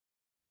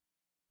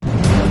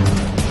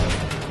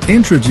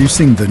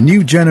Introducing the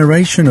new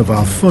generation of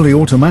our fully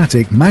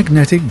automatic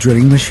magnetic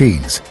drilling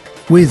machines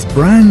with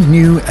brand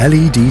new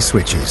LED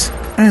switches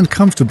and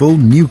comfortable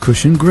new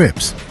cushion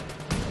grips.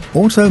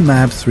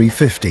 AutoMAB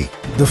 350,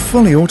 the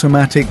fully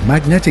automatic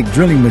magnetic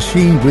drilling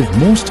machine with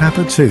Morse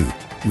Tapper 2,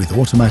 with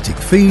automatic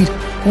feed,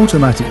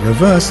 automatic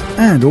reverse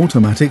and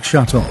automatic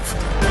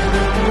shut-off.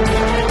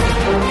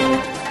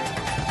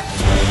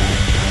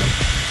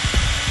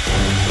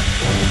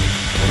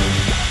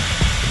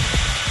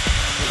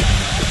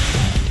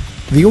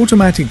 The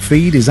automatic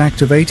feed is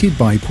activated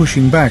by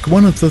pushing back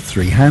one of the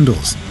three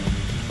handles.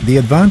 The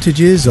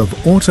advantages of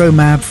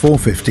AutoMAB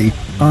 450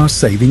 are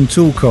saving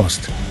tool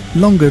cost,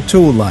 longer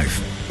tool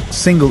life,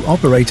 single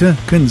operator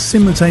can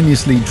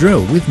simultaneously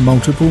drill with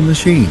multiple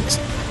machines,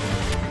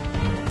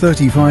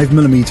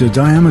 35mm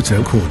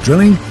diameter core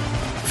drilling,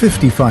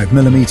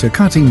 55mm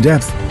cutting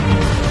depth,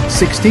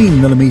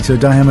 16mm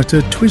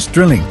diameter twist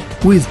drilling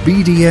with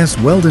BDS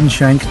Weldon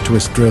shank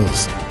twist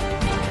drills.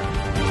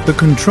 The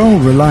control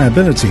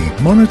reliability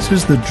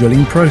monitors the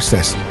drilling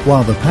process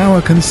while the power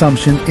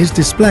consumption is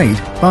displayed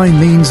by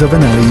means of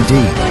an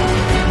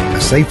LED. A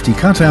safety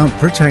cutout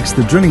protects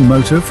the drilling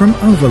motor from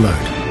overload.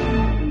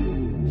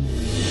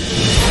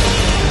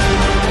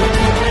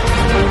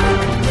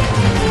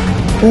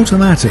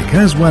 Automatic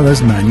as well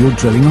as manual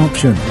drilling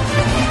option.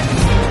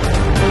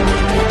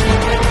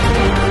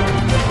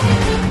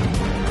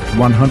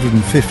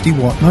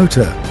 150-watt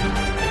motor.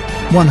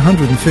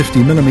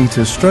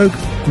 150mm stroke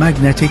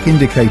magnetic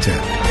indicator.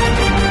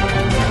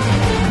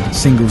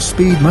 Single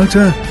speed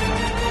motor,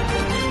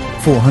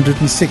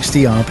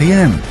 460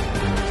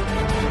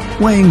 RPM,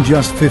 weighing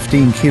just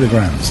 15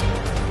 kilograms.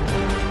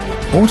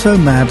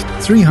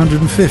 AutoMAB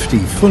 350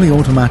 fully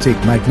automatic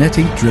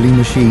magnetic drilling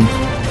machine,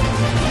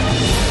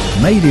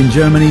 made in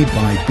Germany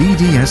by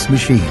BDS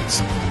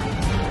Machines.